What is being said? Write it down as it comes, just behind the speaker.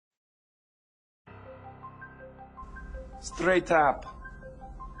Straight up.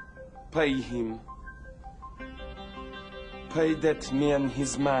 Pay him. Pay that man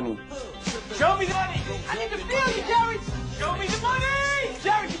his money. Show me the money! I need to feel you, Jared! Show me the money!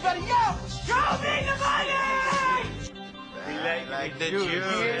 Jared, you better yell! Show me the money! We like the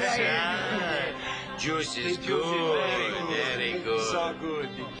juice. Juice is good. Very good. So good.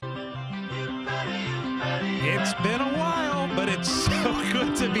 It's been a while, but it's so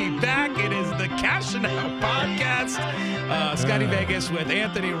good to be back. It is the Cashin podcast. Scotty Vegas with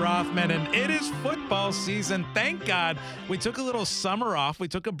Anthony Rothman, and it is football season. Thank God we took a little summer off. We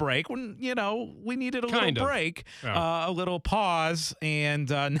took a break when, we needed a little break, a little pause,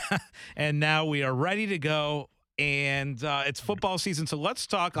 and now we are ready to go. And it's football season, so let's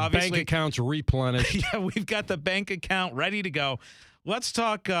talk. Obviously, bank accounts replenished. Yeah, we've got the bank account ready to go. Let's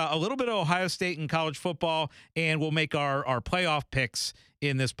talk a little bit of Ohio State and college football, and we'll make our playoff picks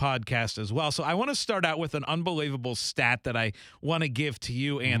in this podcast as well. So I want to start out with an unbelievable stat that I want to give to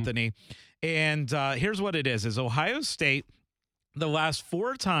you, Anthony. And here's what it is Ohio State, the last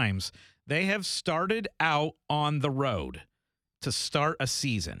 4 times they have started out on the road to start a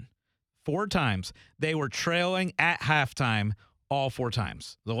season. 4 times. They were trailing at halftime all 4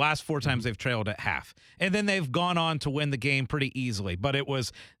 times. The last 4 times they've trailed at half. And then they've gone on to win the game pretty easily. But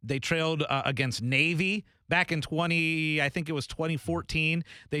they trailed against Navy back in 2014.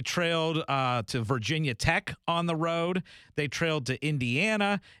 They trailed to Virginia Tech on the road. They trailed to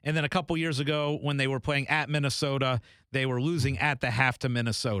Indiana. And then a couple years ago when they were playing at Minnesota, they were losing at the half to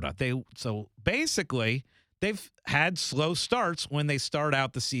Minnesota. So basically, they've had slow starts when they start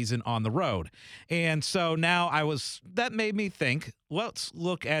out the season on the road. And so now that made me think, let's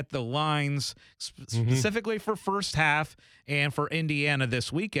look at the lines specifically for first half and for Indiana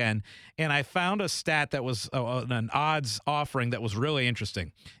this weekend. And I found a stat that was an odds offering that was really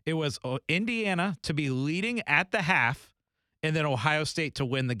interesting. It was Indiana to be leading at the half and then Ohio State to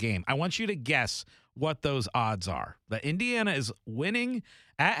win the game. I want you to guess what those odds are. That Indiana is winning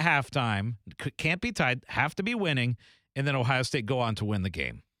at halftime, can't be tied, have to be winning, and then Ohio State go on to win the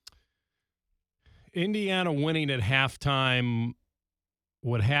game. Indiana winning at halftime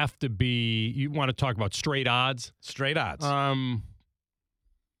would have to be, you want to talk about straight odds? Straight odds.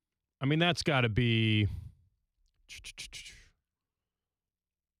 That's got to be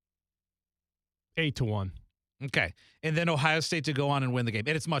 8-1. Okay. And then Ohio State to go on and win the game.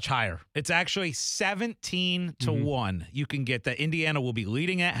 And it's much higher. It's actually 17-1. You can get that Indiana will be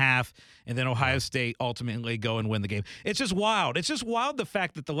leading at half, and then Ohio State ultimately go and win the game. It's just wild. It's just wild the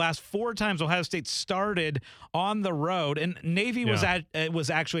fact that the last 4 times Ohio State started on the road, and Navy was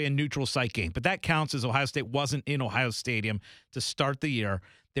actually a neutral site game, but that counts as Ohio State wasn't in Ohio Stadium to start the year.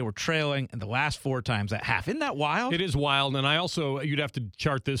 They were trailing in the last 4 times at half. Isn't that wild? It is wild, and you'd have to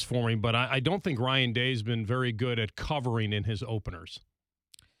chart this for me, but I don't think Ryan Day's been very good at covering in his openers.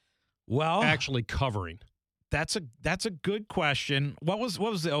 Well, actually covering. That's a good question. What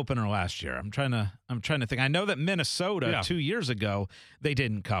was the opener last year? I'm trying to think. I know that Minnesota 2 years ago they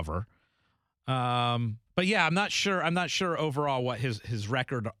didn't cover. But yeah, I'm not sure overall what his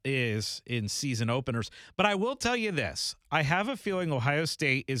record is in season openers. But I will tell you this. I have a feeling Ohio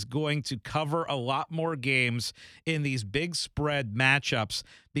State is going to cover a lot more games in these big spread matchups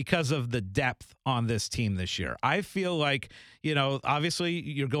because of the depth on this team this year. I feel like, obviously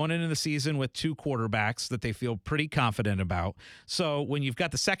you're going into the season with 2 quarterbacks that they feel pretty confident about. So when you've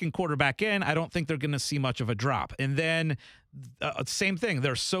got the second quarterback in, I don't think they're going to see much of a drop. And then same thing.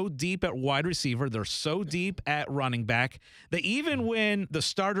 They're so deep at wide receiver. They're so deep at running back that even when the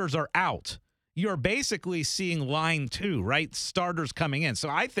starters are out, you're basically seeing line 2, right? Starters coming in. So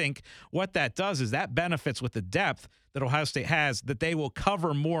I think what that does is that benefits with the depth that Ohio State has, that they will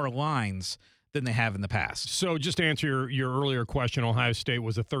cover more lines than they have in the past. So just to answer your earlier question, Ohio State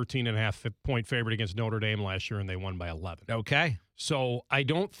was a 13.5-point favorite against Notre Dame last year, and they won by 11. Okay. So I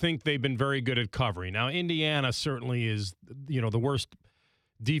don't think they've been very good at covering. Now, Indiana certainly is, the worst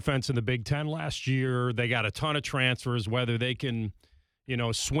defense in the Big Ten last year. They got a ton of transfers. Whether they can,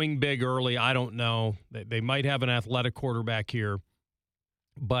 swing big early, I don't know. They might have an athletic quarterback here.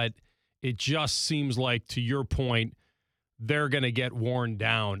 But it just seems like, to your point, they're going to get worn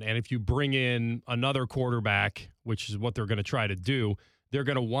down. And if you bring in another quarterback, which is what they're going to try to do, they're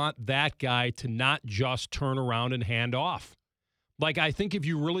going to want that guy to not just turn around and hand off. Like, I think if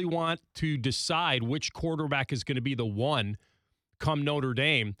you really want to decide which quarterback is going to be the one come Notre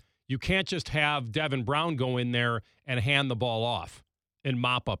Dame, you can't just have Devin Brown go in there and hand the ball off in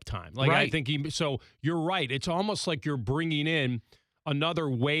mop-up time. Like, right. I think so you're right. It's almost like you're bringing in another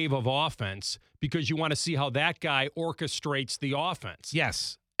wave of offense because you want to see how that guy orchestrates the offense.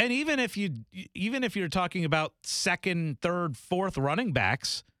 Yes. And even if you're talking about second, third, fourth running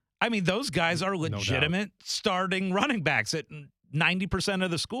backs, I mean, those guys are legitimate starting running backs at 90% of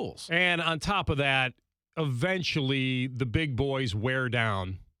the schools. And on top of that, eventually the big boys wear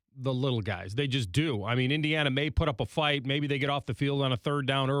down the little guys. They just do. I mean, Indiana may put up a fight. Maybe they get off the field on a third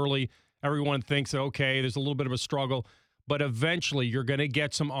down early. Everyone thinks, okay, there's a little bit of a struggle. But eventually you're going to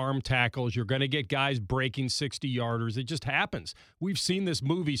get some arm tackles. You're going to get guys breaking 60-yarders. It just happens. We've seen this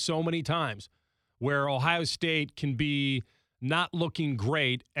movie so many times where Ohio State can be not looking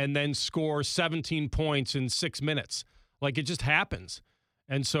great and then score 17 points in 6 minutes. Like, it just happens.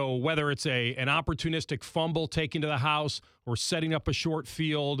 And so whether it's an opportunistic fumble taken to the house or setting up a short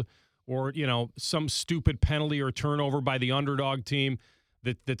field or, you know, some stupid penalty or turnover by the underdog team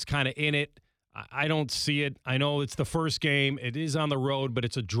that's kind of in it, I don't see it. I know it's the first game. It is on the road, but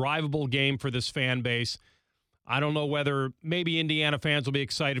it's a drivable game for this fan base. I don't know whether maybe Indiana fans will be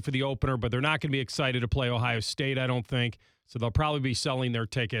excited for the opener, but they're not going to be excited to play Ohio State, I don't think. So they'll probably be selling their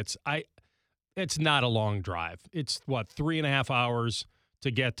tickets. It's not a long drive. It's, 3.5 hours to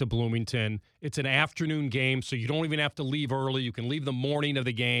get to Bloomington. It's an afternoon game, so you don't even have to leave early. You can leave the morning of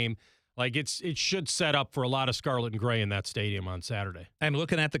the game. Like, it should set up for a lot of scarlet and gray in that stadium on Saturday. And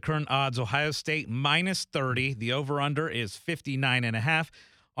looking at the current odds, Ohio State minus 30. The over-under is 59.5.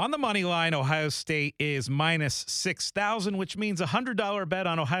 On the money line, Ohio State is minus 6,000, which means a $100 bet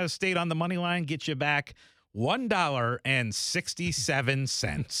on Ohio State on the money line gets you back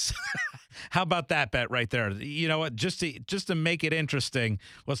 $1.67. How about that bet right there? You know what? Just to make it interesting,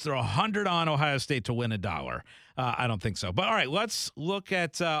 let's throw 100 on Ohio State to win $1. I don't think so. But all right, let's look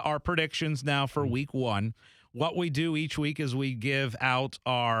at our predictions now for week one. What we do each week is we give out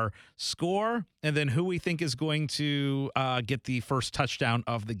our score and then who we think is going to get the first touchdown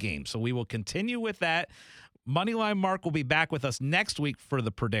of the game. So we will continue with that. Moneyline Mark will be back with us next week for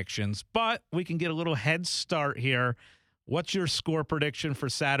the predictions, but we can get a little head start here. What's your score prediction for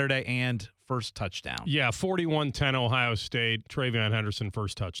Saturday and first touchdown? Yeah, 41-10 Ohio State. Travion Henderson,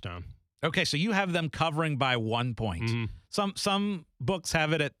 first touchdown. Okay, so you have them covering by 1 point. Mm-hmm. Some books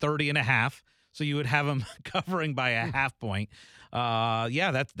have it at 30.5, so you would have them covering by a half point.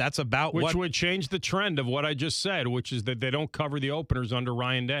 That's about which would change the trend of what I just said, which is that they don't cover the openers under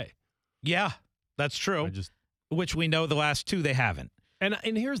Ryan Day. Yeah, that's true. Which we know the last two they haven't. And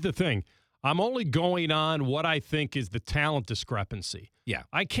here's the thing. I'm only going on what I think is the talent discrepancy. Yeah.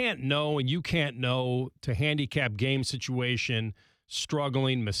 I can't know, and you can't know, to handicap game situation,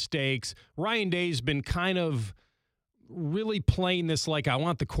 struggling, mistakes. Ryan Day's been kind of really playing this like I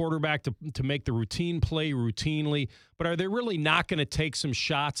want the quarterback to make the routine play routinely, but are they really not going to take some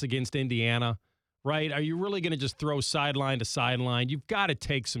shots against Indiana, right? Are you really going to just throw sideline to sideline? You've got to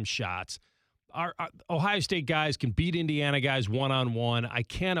take some shots. Our Ohio State guys can beat Indiana guys one-on-one. I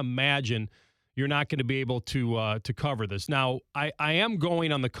can't imagine you're not going to be able to cover this. Now, I am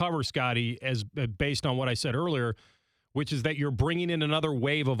going on the cover, Scotty, as based on what I said earlier, which is that you're bringing in another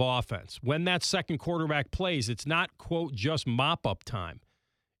wave of offense. When that second quarterback plays, it's not, quote, just mop-up time.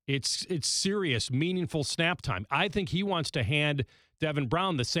 It's serious, meaningful snap time. I think he wants to hand Devin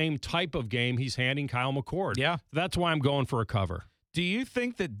Brown the same type of game he's handing Kyle McCord. Yeah. That's why I'm going for a cover. Do you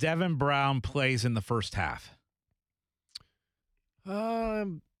think that Devin Brown plays in the first half?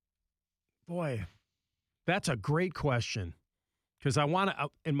 Boy, that's a great question. Because I want to,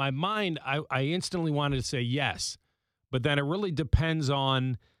 in my mind, I instantly wanted to say yes. But then it really depends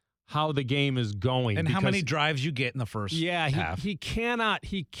on how the game is going. And how many drives you get in the first half. He cannot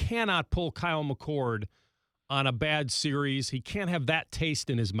pull Kyle McCord on a bad series. He can't have that taste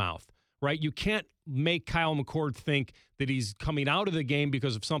in his mouth, right? You can't make Kyle McCord think that he's coming out of the game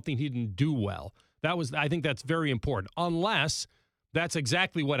because of something he didn't do well. I think that's very important, unless that's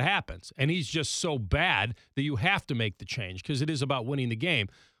exactly what happens. And he's just so bad that you have to make the change because it is about winning the game.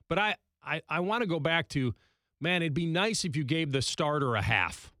 But I want to go back to, man, it'd be nice if you gave the starter a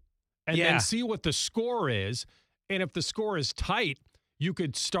half and then see what the score is. And if the score is tight, you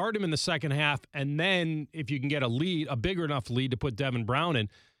could start him in the second half. And then if you can get a bigger enough lead to put Devin Brown in.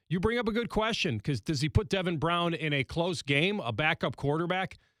 You bring up a good question, because does he put Devin Brown in a close game, a backup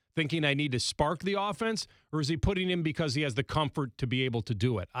quarterback, thinking I need to spark the offense, or is he putting him because he has the comfort to be able to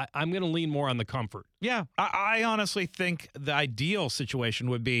do it? I'm going to lean more on the comfort. Yeah, I honestly think the ideal situation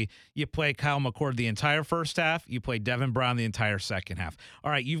would be you play Kyle McCord the entire first half, you play Devin Brown the entire second half.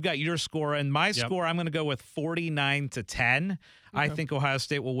 All right, you've got your score, and my score, I'm going to go with 49-10. Okay. I think Ohio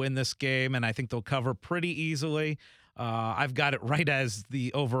State will win this game, and I think they'll cover pretty easily. I've got it right as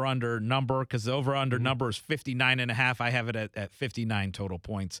the over-under number because the over-under number is 59.5. I have it at 59 total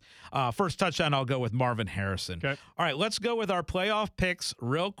points. First touchdown, I'll go with Marvin Harrison. Okay. All right, let's go with our playoff picks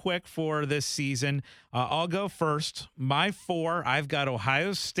real quick for this season. I'll go first. My 4, I've got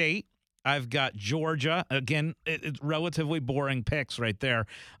Ohio State. I've got Georgia. Again, it's relatively boring picks right there.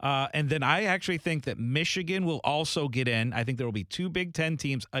 And then I actually think that Michigan will also get in. I think there will be 2 Big Ten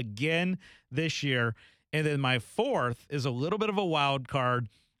teams again this year. And then my 4th is a little bit of a wild card.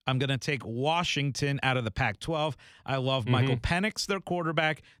 I'm going to take Washington out of the Pac-12. I love Michael Penix, their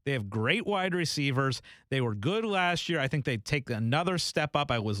quarterback. They have great wide receivers. They were good last year. I think they take another step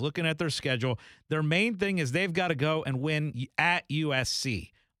up. I was looking at their schedule. Their main thing is they've got to go and win at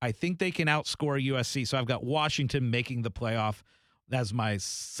USC. I think they can outscore USC. So I've got Washington making the playoff. That's my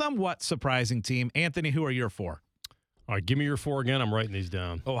somewhat surprising team. Anthony, who are your 4? All right, give me your 4 again. I'm writing these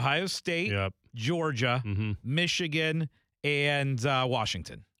down. Ohio State, Yep. Georgia, Michigan, and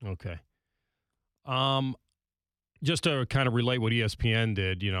Washington. Okay. Just to kind of relate what ESPN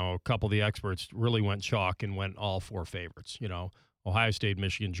did, a couple of the experts really went chalk and went all 4 favorites, Ohio State,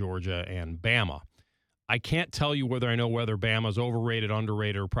 Michigan, Georgia, and Bama. I can't tell you whether Bama's overrated,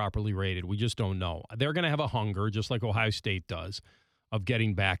 underrated, or properly rated. We just don't know. They're going to have a hunger, just like Ohio State does, of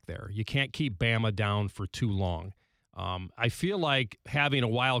getting back there. You can't keep Bama down for too long. I feel like having a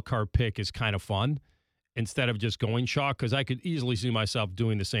wild card pick is kind of fun instead of just going chalk, because I could easily see myself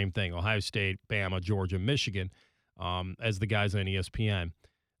doing the same thing, Ohio State, Bama, Georgia, Michigan, as the guys on ESPN.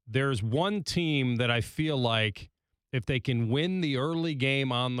 There's one team that I feel like if they can win the early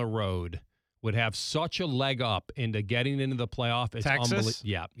game on the road would have such a leg up into getting into the playoff. It's Texas?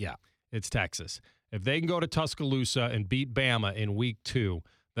 Yeah. It's Texas. If they can go to Tuscaloosa and beat Bama in week 2,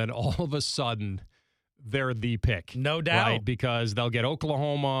 then all of a sudden they're the pick. No doubt. Right? Because they'll get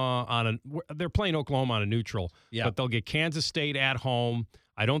Oklahoma they're playing Oklahoma on a neutral, but they'll get Kansas State at home.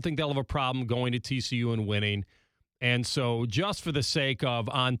 I don't think they'll have a problem going to TCU and winning. And so just for the sake of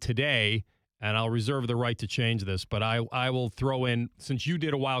on today, and I'll reserve the right to change this, but I will throw in, since you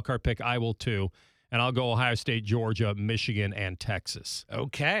did a wild card pick, I will too. And I'll go Ohio State, Georgia, Michigan, and Texas.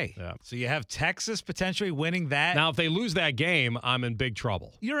 Okay. Yeah. So you have Texas potentially winning that. Now, if they lose that game, I'm in big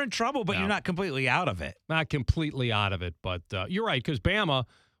trouble. You're in trouble, but you're not completely out of it. Not completely out of it, but you're right, because Bama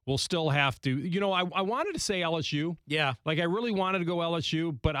will still have to. I wanted to say LSU. Yeah. Like, I really wanted to go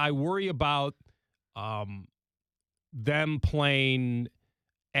LSU, but I worry about them playing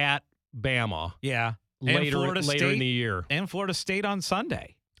at Bama. Yeah. Later in the year. And Florida State on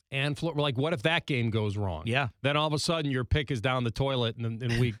Sunday. And what if that game goes wrong? Yeah. Then all of a sudden your pick is down the toilet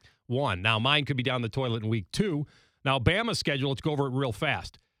in week 1. Now mine could be down the toilet in week 2. Now Bama's schedule, let's go over it real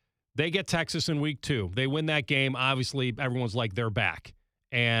fast. They get Texas in week 2. They win that game. Obviously, everyone's like they're back.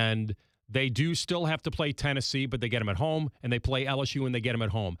 And they do still have to play Tennessee, but they get them at home. And they play LSU and they get them at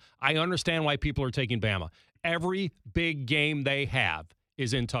home. I understand why people are taking Bama. Every big game they have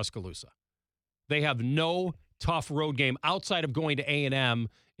is in Tuscaloosa. They have no tough road game outside of going to A&M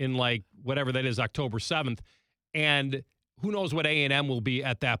in whatever that is, October 7th. And who knows what A&M will be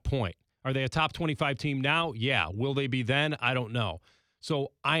at that point. Are they a top 25 team now? Yeah. Will they be then? I don't know.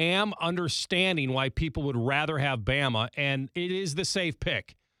 So I am understanding why people would rather have Bama, and it is the safe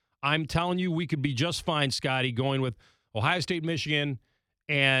pick. I'm telling you, we could be just fine, Scotty, going with Ohio State, Michigan,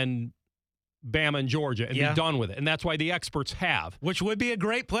 and Bama and Georgia and be done with it. And that's why the experts have. Which would be a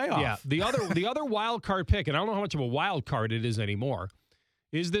great playoff. Yeah. The other wild card pick, and I don't know how much of a wild card it is anymore,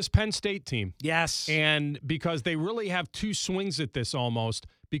 is this Penn State team. Yes. And because they really have 2 swings at this almost,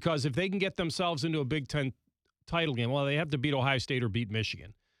 because if they can get themselves into a Big Ten title game, well, they have to beat Ohio State or beat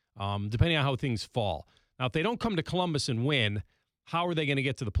Michigan, depending on how things fall. Now, if they don't come to Columbus and win, how are they going to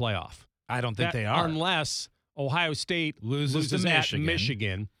get to the playoff? I don't think they are. Unless Ohio State loses to at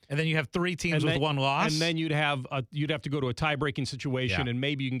Michigan. And then you have 3 teams with 1 loss. And then you'd have to go to a tie-breaking situation, and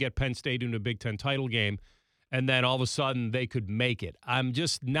maybe you can get Penn State into a Big Ten title game, and then all of a sudden they could make it. I'm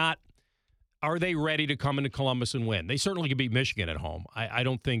just not – are they ready to come into Columbus and win? They certainly could beat Michigan at home. I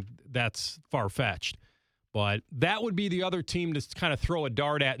don't think that's far-fetched. But that would be the other team to kind of throw a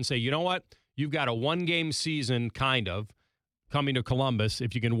dart at and say, you know what? You've got a 1-game season, kind of, coming to Columbus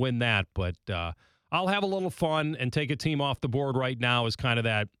if you can win that. But I'll have a little fun and take a team off the board right now as kind of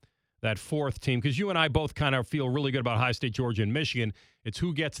that 4th team, because you and I both kind of feel really good about Ohio State, Georgia, and Michigan. It's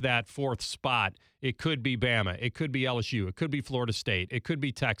who gets that 4th spot. It could be Bama. It could be LSU. It could be Florida State. It could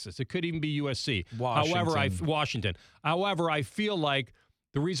be Texas. It could even be USC. Washington. However, I feel like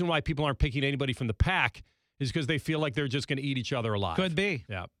the reason why people aren't picking anybody from the pack is because they feel like they're just going to eat each other alive. Could be.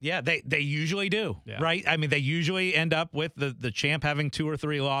 Yeah. Yeah, they usually do, Yeah. right? I mean, they usually end up with the champ having 2 or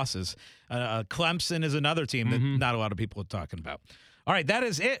 3 losses. Clemson is another team that not a lot of people are talking about. All right, that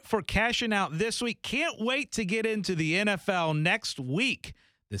is it for Cashing Out this week. Can't wait to get into the NFL next week.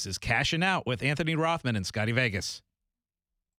 This is Cashing Out with Anthony Rothman and Scotty Vegas.